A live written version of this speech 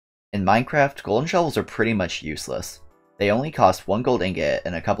In Minecraft, golden shovels are pretty much useless. They only cost 1 gold ingot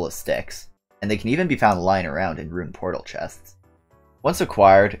and a couple of sticks, and they can even be found lying around in ruined portal chests. Once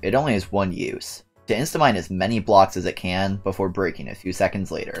acquired, it only has one use: to insta-mine as many blocks as it can before breaking a few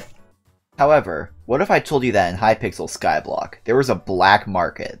seconds later. However, what if I told you that in Hypixel Skyblock, there was a black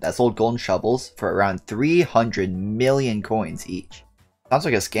market that sold golden shovels for around 300 million coins each? Sounds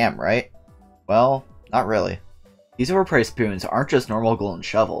like a scam, right? Well, not really. These overpriced spoons aren't just normal golden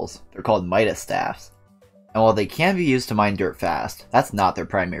shovels, they're called Midas staffs. And while they can be used to mine dirt fast, that's not their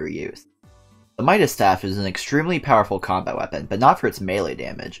primary use. The Midas staff is an extremely powerful combat weapon, but not for its melee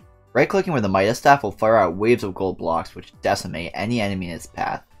damage. Right-clicking with the Midas staff will fire out waves of gold blocks which decimate any enemy in its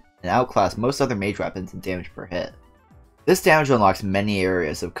path, and outclass most other mage weapons in damage per hit. This damage unlocks many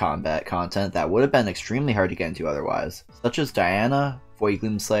areas of combat content that would have been extremely hard to get into otherwise, such as Diana, Void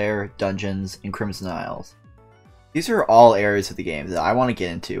Gloomslayer, dungeons, and Crimson Isles. These are all areas of the game that I want to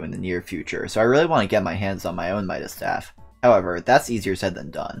get into in the near future, so I really want to get my hands on my own Midas staff. However, that's easier said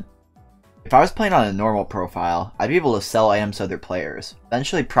than done. If I was playing on a normal profile, I'd be able to sell items to other players,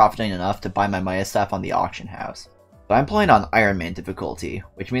 eventually profiting enough to buy my Midas staff on the auction house. But I'm playing on Iron Man difficulty,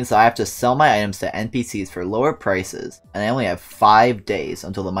 which means that I have to sell my items to NPCs for lower prices, and I only have 5 days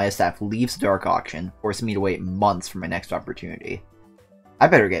until the Midas staff leaves the Dark Auction, forcing me to wait months for my next opportunity. I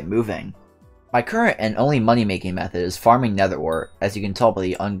better get moving. My current and only money-making method is farming netherwort, as you can tell by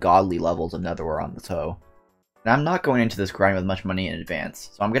the ungodly levels of netherwort on the toe. And I'm not going into this grind with much money in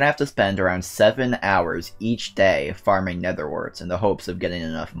advance, so I'm gonna have to spend around 7 hours each day farming netherworts in the hopes of getting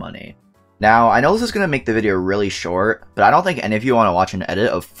enough money. Now, I know this is gonna make the video really short, but I don't think any of you want to watch an edit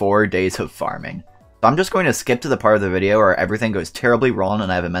of 4 days of farming. So I'm just going to skip to the part of the video where everything goes terribly wrong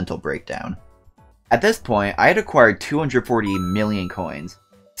and I have a mental breakdown. At this point, I had acquired 240 million coins,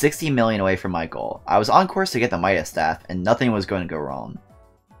 60 million away from my goal. I was on course to get the Midas staff, and nothing was going to go wrong.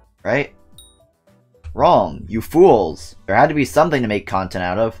 Right? Wrong, you fools! There had to be something to make content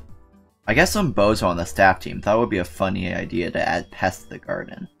out of. I guess some bozo on the staff team thought it would be a funny idea to add pests to the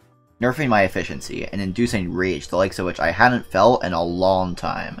garden, nerfing my efficiency and inducing rage the likes of which I hadn't felt in a long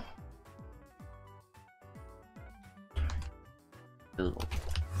time. Little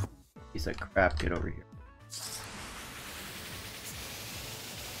piece of crap, get over here.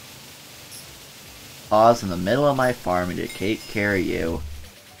 Pause in the middle of my farming to take care of you.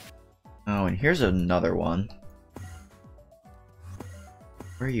 Oh, and here's another one.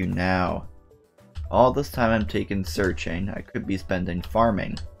 Where are you now? All this time I'm taking searching, I could be spending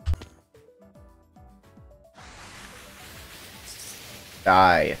farming.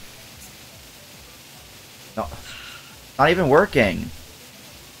 Die. No, not even working.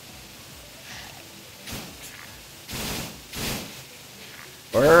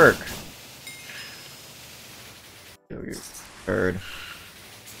 Work. You're bird.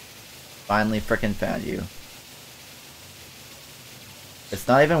 Finally frickin' found you. It's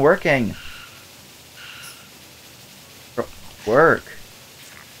not even working. Work.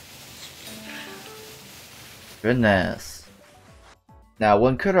 Goodness. Now,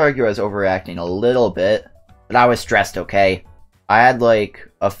 one could argue I was overacting a little bit, but I was stressed, okay? I had like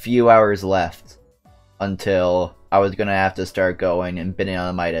a few hours left until I was gonna have to start going and bidding on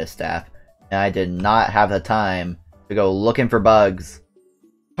the Midas staff, and I did not have the time to go looking for bugs.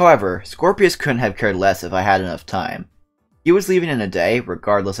 However, Scorpius couldn't have cared less if I had enough time. He was leaving in a day,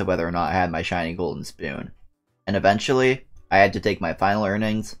 regardless of whether or not I had my shiny golden spoon. And eventually, I had to take my final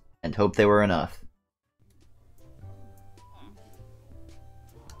earnings and hope they were enough.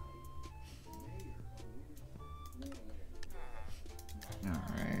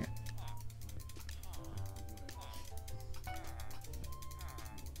 Alright.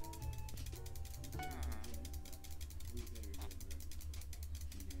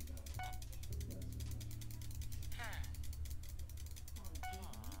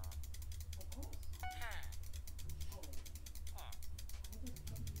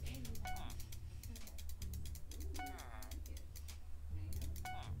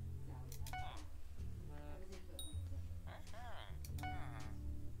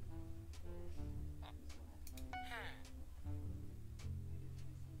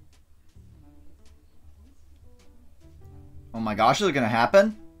 Oh my gosh, is it gonna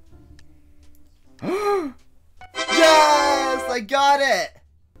happen? Yes! I got it!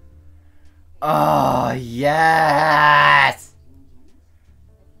 Oh, yes!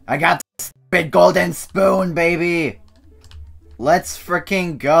 I got the stupid golden spoon, baby! Let's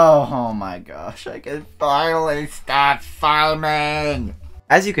freaking go! Oh my gosh, I can finally stop farming!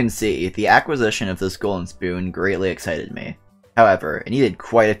 As you can see, the acquisition of this golden spoon greatly excited me. However, it needed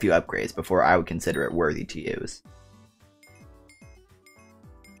quite a few upgrades before I would consider it worthy to use.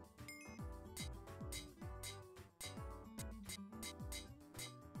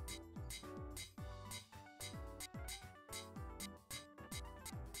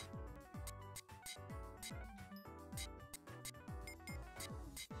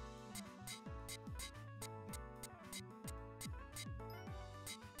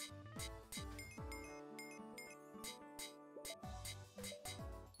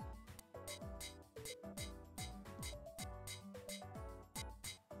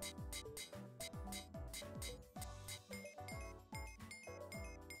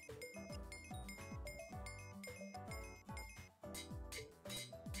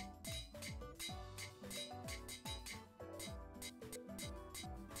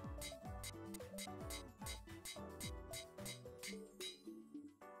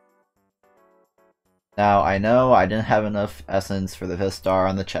 Now, I know I didn't have enough essence for the 5th star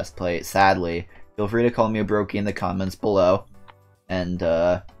on the chest plate, sadly. Feel free to call me a brokey in the comments below. And,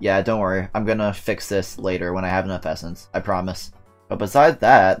 yeah, don't worry. I'm gonna fix this later when I have enough essence. I promise. But besides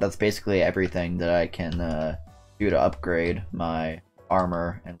that, that's basically everything that I can, do to upgrade my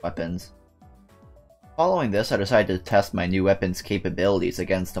armor and weapons. Following this, I decided to test my new weapon's capabilities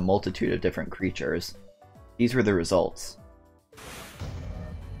against a multitude of different creatures. These were the results.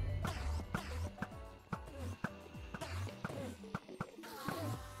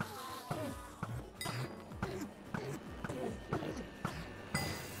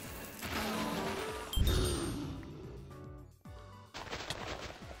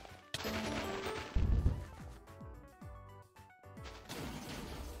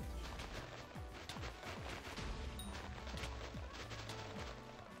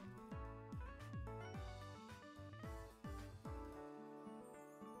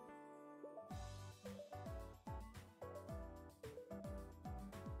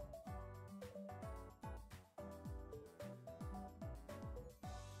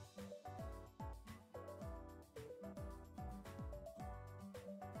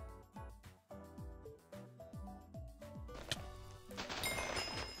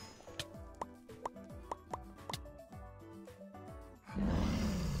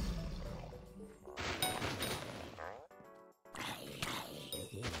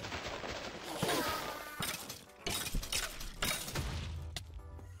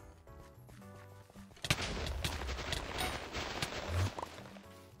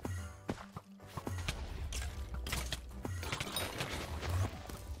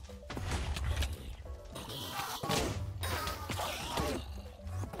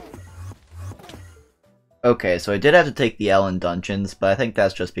 Okay, so I did have to take the L in dungeons, but I think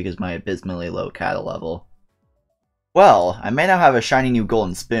that's just because my abysmally low cattle level. Well, I may now have a shiny new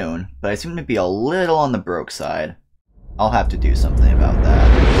golden spoon, but I seem to be a little on the broke side. I'll have to do something about that.